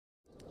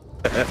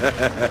Rap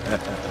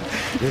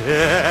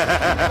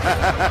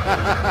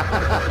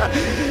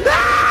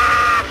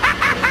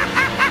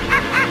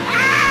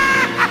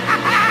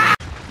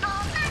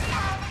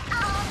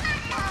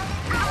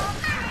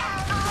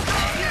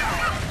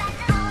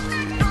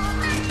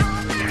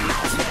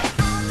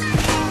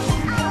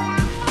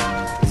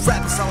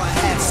is all I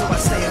have, so I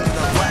stay up in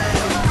the lab.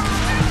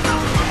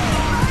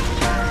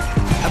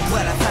 I'm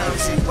glad I found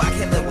you, I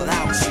can't live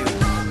without you.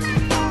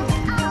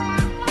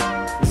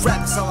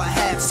 Rap is all I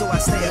have, so I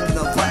stay up in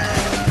the lab.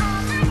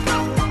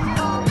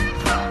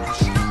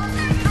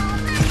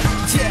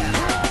 Yeah,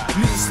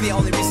 music's the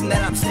only reason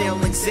that I'm still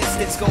in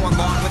existence. Going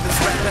along with this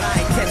rap and I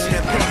ain't catching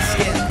a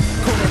pigskin.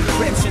 Cool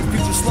encryption,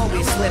 future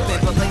slowly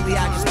slipping, but lately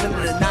I just been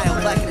in denial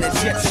like an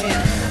Egyptian.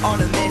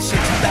 On a mission,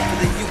 back to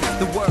the youth.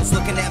 The world's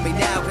looking at me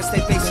now, cause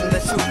they facing the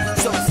truth.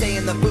 So I stay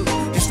in the booth,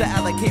 just to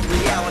allocate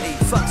reality.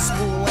 Fuck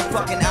school and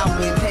fucking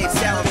hourly paid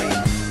salary.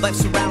 Life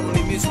surrounding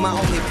me, music my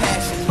only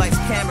passion. Life's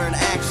camera and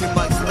action,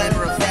 life's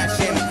glamour of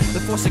fashion. The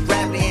force of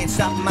gravity ain't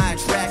stopping my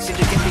attraction.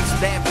 To get these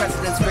damn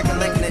presidents, freaking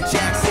Lincoln and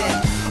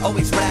Jackson.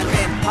 Always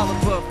rapping, hollow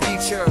for a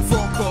feature.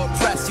 Full court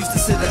press, used to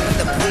sit up in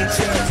the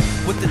bleachers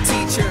with the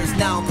teachers,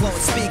 now I'm blowing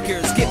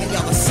speakers, giving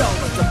y'all the soul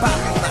at the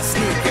bottom of my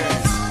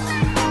sneakers.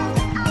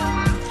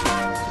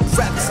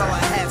 Rap is all I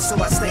have, so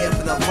I stay up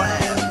in the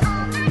lab.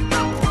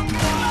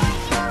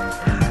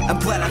 I'm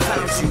glad I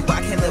found you,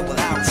 I can't live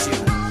without you.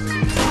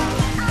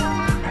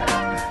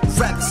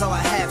 Rap is all I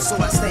have, so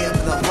I stay up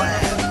in the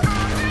lab.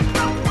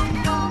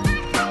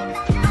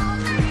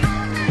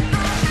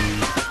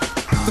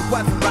 The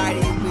wide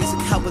variety of music,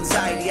 help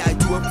anxiety. I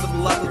do it for the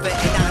love of it,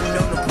 and I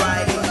know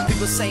notoriety.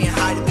 People saying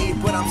hi to me,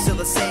 but I'm still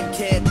the same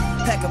kid.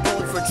 Pack a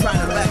bullet for trying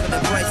to rap in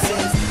the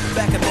braces.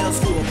 Back in middle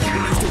school,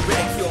 people used to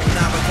ridicule.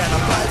 Now I got a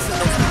buzz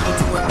and those people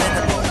doing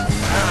minimal.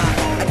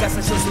 I guess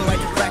I chose the right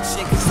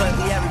direction, cause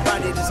lately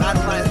everybody just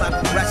idolize my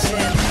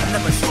progression. I'm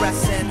never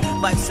stressing,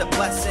 life's a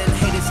blessing.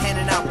 Haters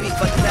handing out beef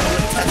like that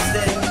with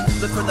testing.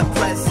 Look for the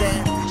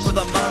present, for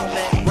the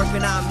moment.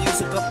 Working on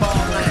music up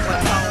all night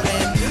like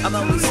Conan. I'm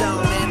always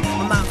zoning,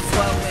 my mouth's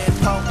flowing.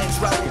 Potent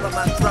rolling on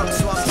my throat,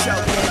 so I'm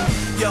choking.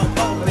 Yo,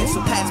 open,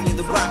 so pass me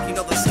the rock. You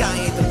know the sky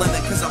ain't the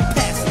limit, cause I'm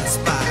passing the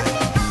spot.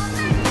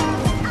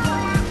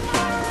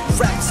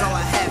 Rap's all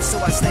I have, so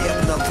I stay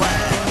up in the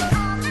lab.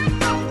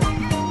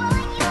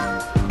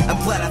 I'm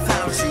glad I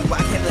found you, I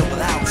can't live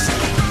without you.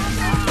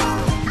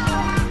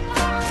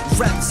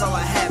 Rap's all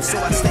I have, so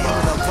I stay up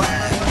in the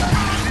lab.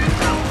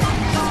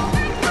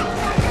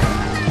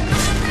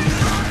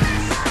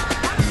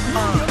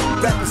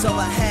 Rap is all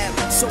I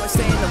have, so I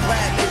stay in the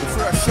lab. Maybe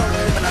for a show,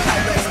 living a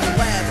high rise in the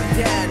lab. And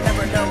yeah, I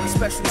never know,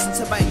 especially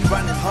since I might be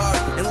running